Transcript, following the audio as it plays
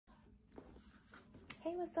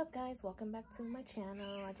Hey, what's up guys? Welcome back to my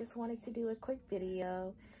channel. I just wanted to do a quick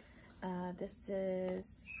video. This is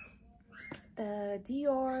the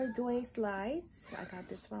Dior Dway slides. I got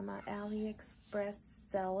this from an AliExpress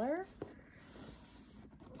seller.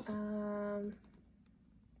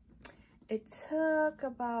 It took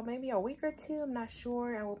about maybe a week or two. I'm not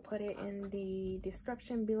sure. I will put it in the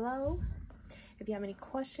description below. If you have any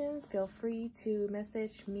questions, feel free to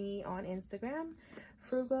message me on Instagram,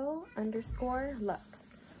 frugal_lux.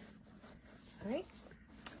 All right,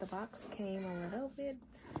 the box came a little bit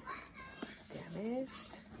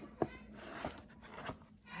damaged. I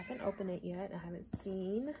haven't opened it yet. I haven't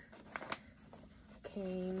seen.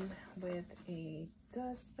 Came with a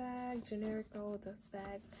dust bag, generic old dust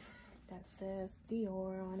bag that says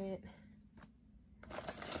Dior on it.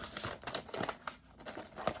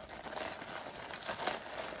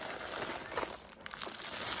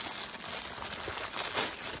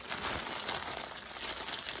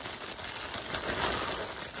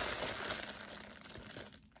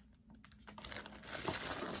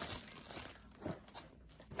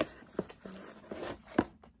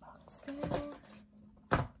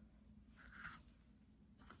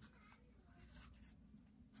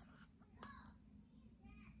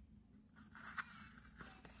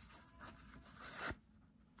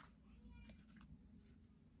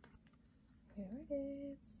 Here it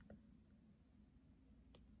is.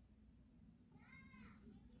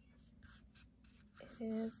 It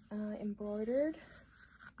is embroidered.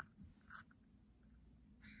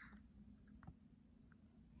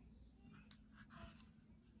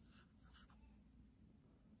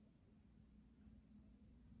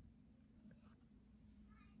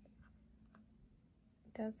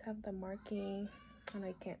 It does have the marking, and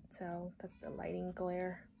I can't tell because the lighting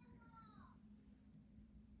glare.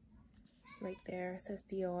 Right there, it says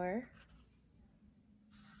Dior.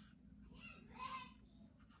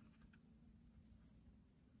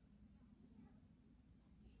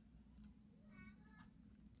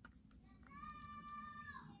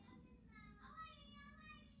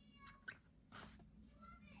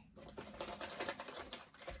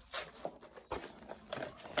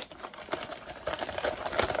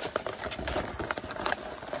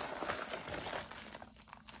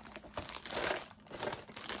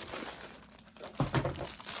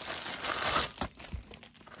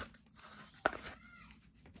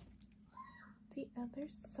 The other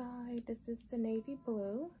side, this is the navy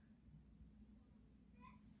blue.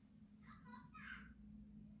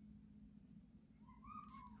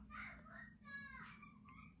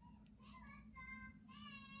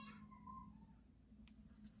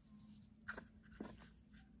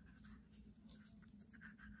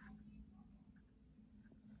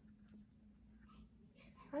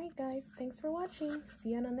 Alright guys, thanks for watching. See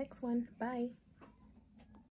you on the next one. Bye.